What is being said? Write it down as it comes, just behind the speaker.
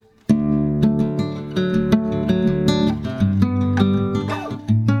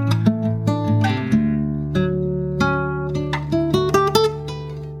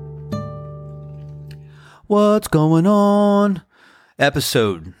going on?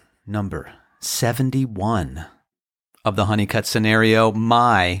 Episode number 71 of the Honeycut Scenario,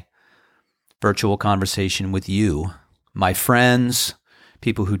 my virtual conversation with you, my friends,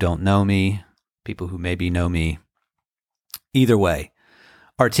 people who don't know me, people who maybe know me. Either way,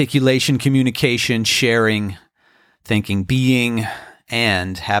 articulation, communication, sharing, thinking, being,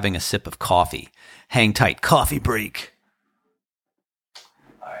 and having a sip of coffee. Hang tight, coffee break.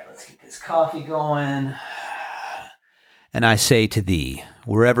 All right, let's get this coffee going. And I say to thee,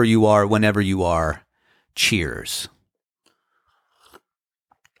 wherever you are, whenever you are, cheers.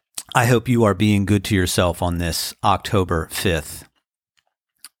 I hope you are being good to yourself on this October 5th.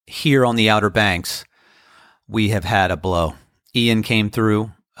 Here on the Outer Banks, we have had a blow. Ian came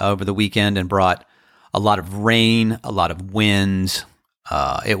through over the weekend and brought a lot of rain, a lot of winds.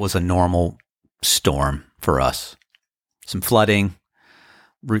 It was a normal storm for us. Some flooding.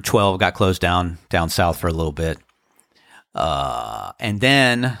 Route 12 got closed down south for a little bit. And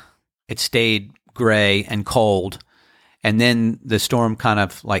then it stayed gray and cold. And then the storm kind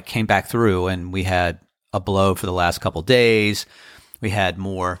of like came back through and we had a blow for the last couple days. We had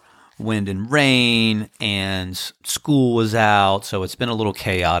more wind and rain and school was out. So it's been a little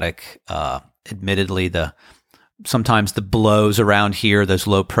chaotic. Admittedly, sometimes the blows around here, those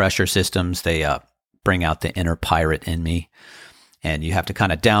low pressure systems, they bring out the inner pirate in me. And you have to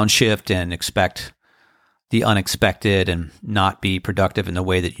kind of downshift and expect the unexpected and not be productive in the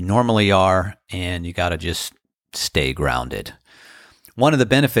way that you normally are. And you got to just stay grounded. One of the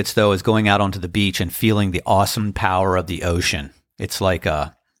benefits, though, is going out onto the beach and feeling the awesome power of the ocean. It's like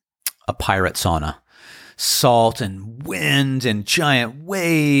a pirate sauna. Salt and wind and giant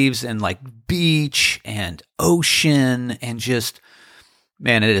waves and like beach and ocean and just,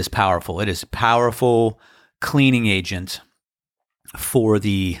 man, it is powerful. It is a powerful cleaning agent for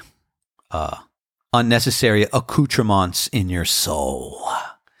the unnecessary accoutrements in your soul.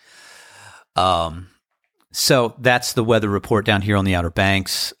 So that's the weather report down here on the Outer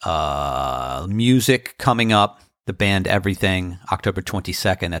Banks. Music coming up. The band Everything, October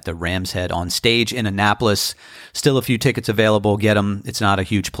 22nd at the Ram's Head on Stage in Annapolis. Still a few tickets available. Get them. It's not a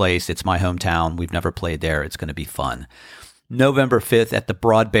huge place. It's my hometown. We've never played there. It's going to be fun. November 5th at the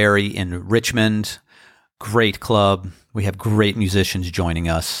Broadberry in Richmond. Great club. We have great musicians joining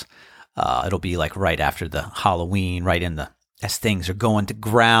us. It'll be like right after the Halloween, as things are going to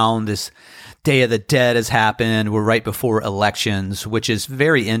ground. This Day of the Dead has happened. We're right before elections, which is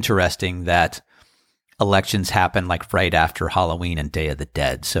very interesting that elections happen like right after Halloween and Day of the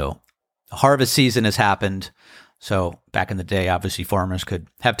Dead. So harvest season has happened. So back in the day, obviously farmers could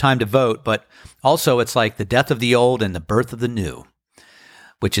have time to vote, but also it's like the death of the old and the birth of the new,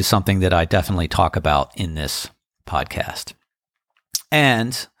 which is something that I definitely talk about in this podcast.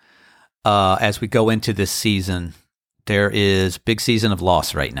 And as we go into this season, there is big season of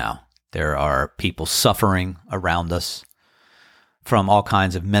loss right now. There are people suffering around us from all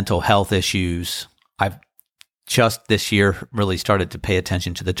kinds of mental health issues. I've just this year really started to pay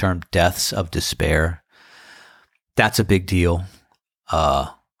attention to the term deaths of despair. That's a big deal.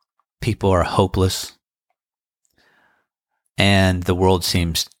 People are hopeless. And the world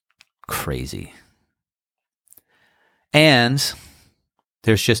seems crazy. And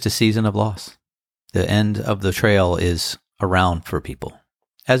there's just a season of loss. The end of the trail is around for people,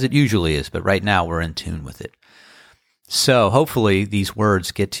 as it usually is, but right now we're in tune with it. So hopefully these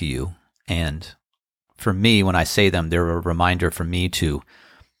words get to you, and for me, when I say them, they're a reminder for me to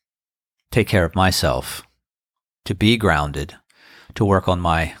take care of myself, to be grounded, to work on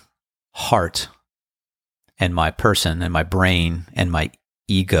my heart and my person and my brain and my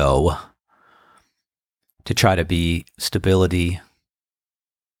ego, to try to be stability,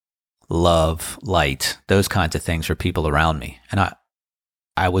 love, light, those kinds of things for people around me. And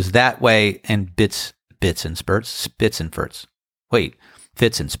I was that way in fits and spurts.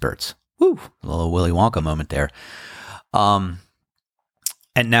 Woo, a little Willy Wonka moment there. And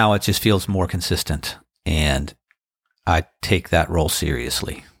now it just feels more consistent, and I take that role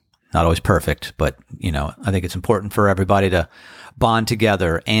seriously. Not always perfect, but I think it's important for everybody to bond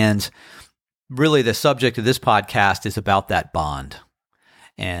together. And really the subject of this podcast is about that bond.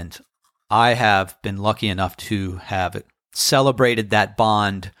 And I have been lucky enough to have celebrated that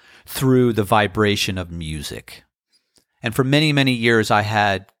bond through the vibration of music. And for many, many years, I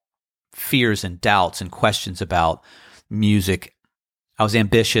had fears and doubts and questions about music. I was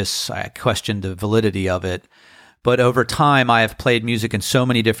ambitious. I questioned the validity of it. But over time, I have played music in so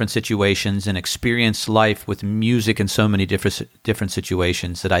many different situations and experienced life with music in so many different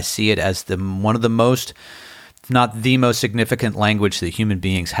situations that I see it as one of the most, if not the most significant language that human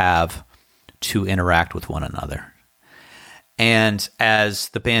beings have to interact with one another. And as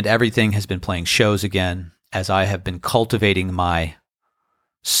the band Everything has been playing shows again, as I have been cultivating my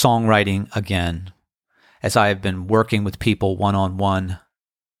songwriting again, as I have been working with people one-on-one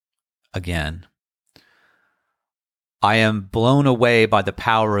again, I am blown away by the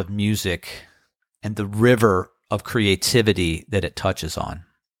power of music and the river of creativity that it touches on.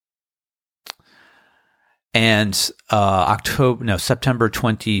 And September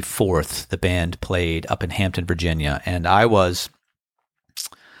 24th, the band played up in Hampton, Virginia. And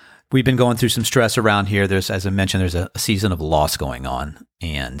we've been going through some stress around here. As I mentioned, there's a season of loss going on,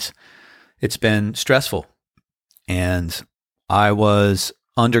 and it's been stressful. And I was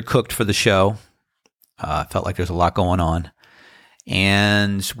undercooked for the show. I felt like there's a lot going on.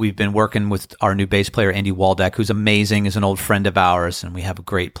 And we've been working with our new bass player, Andy Waldeck, who's amazing, is an old friend of ours. And we have a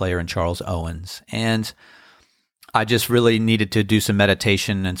great player in Charles Owens. And I just really needed to do some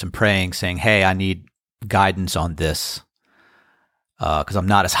meditation and some praying, saying, hey, I need guidance on this because I'm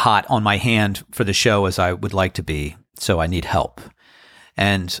not as hot on my hand for the show as I would like to be. So I need help.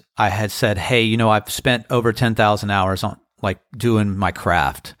 And I had said, hey, I've spent over 10,000 hours on doing my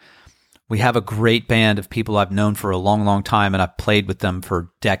craft. We have a great band of people I've known for a long, long time, and I've played with them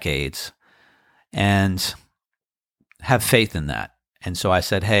for decades and have faith in that. And so I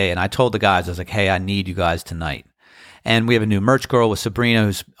said, hey, and I told the guys, I was like, hey, I need you guys tonight. And we have a new merch girl with Sabrina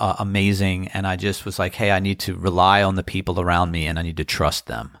who's amazing. And I just was like, hey, I need to rely on the people around me and I need to trust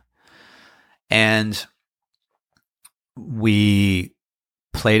them. And we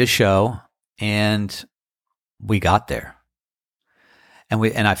played a show and we got there.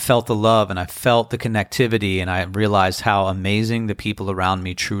 And I felt the love and I felt the connectivity and I realized how amazing the people around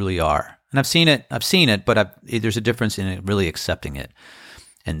me truly are. And I've seen it, but there's a difference in it, really accepting it,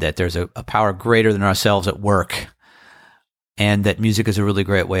 and that there's a power greater than ourselves at work, and that music is a really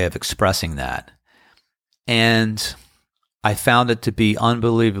great way of expressing that. And I found it to be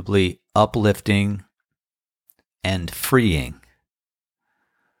unbelievably uplifting and freeing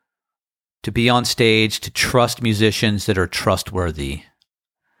to be on stage, to trust musicians that are trustworthy,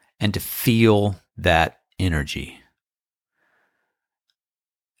 and to feel that energy.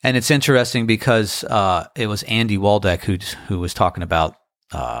 And it's interesting because it was Andy Waldeck who was talking about,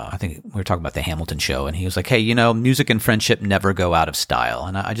 I think we were talking about the Hamilton show, and he was like, hey, music and friendship never go out of style.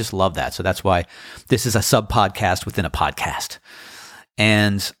 And I just love that. So that's why this is a sub-podcast within a podcast.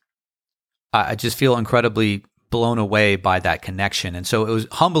 And I just feel incredibly blown away by that connection. And so it was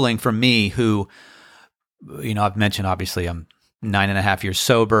humbling for me who, I've mentioned, obviously, I'm 9.5 years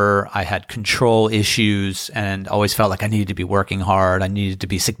sober. I had control issues and always felt like I needed to be working hard. I needed to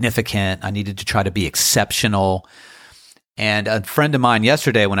be significant. I needed to try to be exceptional. And a friend of mine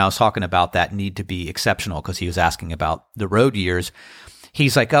yesterday, when I was talking about that need to be exceptional, because he was asking about the road years,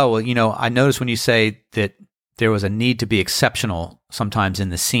 he's like, oh, well, I noticed when you say that there was a need to be exceptional sometimes in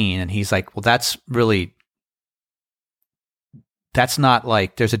the scene. And he's like, well, that's not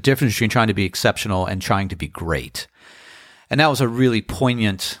like, there's a difference between trying to be exceptional and trying to be great. And that was a really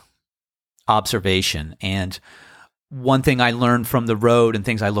poignant observation. And one thing I learned from the road and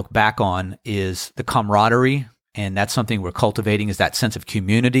things I look back on is the camaraderie. And that's something we're cultivating, is that sense of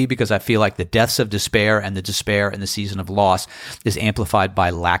community, because I feel like the deaths of despair and the season of loss is amplified by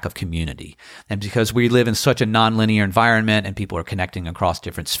lack of community. And because we live in such a nonlinear environment and people are connecting across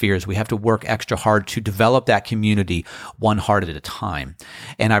different spheres, we have to work extra hard to develop that community one heart at a time.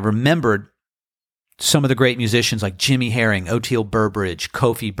 And I remembered some of the great musicians like Jimmy Herring, Oteil Burbridge,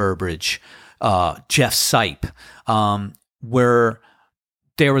 Kofi Burbridge, Jeff Sipe, where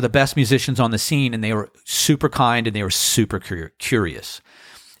they were the best musicians on the scene, and they were super kind and they were super curious.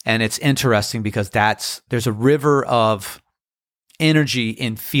 And it's interesting because there's a river of energy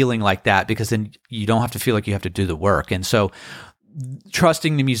in feeling like that, because then you don't have to feel like you have to do the work. And so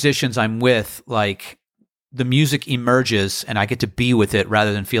trusting the musicians I'm with, like, the music emerges and I get to be with it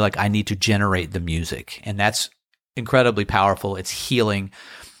rather than feel like I need to generate the music. And that's incredibly powerful. It's healing.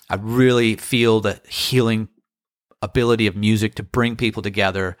 I really feel the healing ability of music to bring people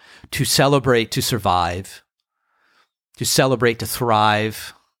together, to celebrate, to survive, to celebrate, to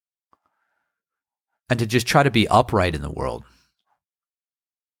thrive, and to just try to be upright in the world.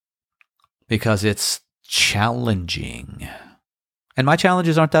 Because it's challenging. And my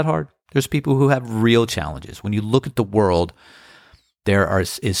challenges aren't that hard. There's people who have real challenges. When you look at the world,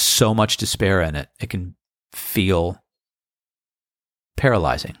 is so much despair in it. It can feel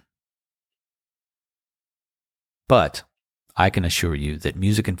paralyzing. But I can assure you that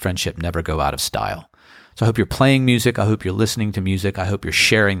music and friendship never go out of style. So I hope you're playing music. I hope you're listening to music. I hope you're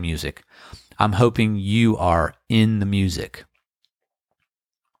sharing music. I'm hoping you are in the music.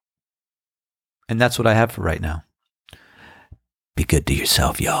 And that's what I have for right now. Be good to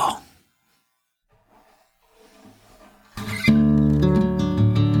yourself, y'all.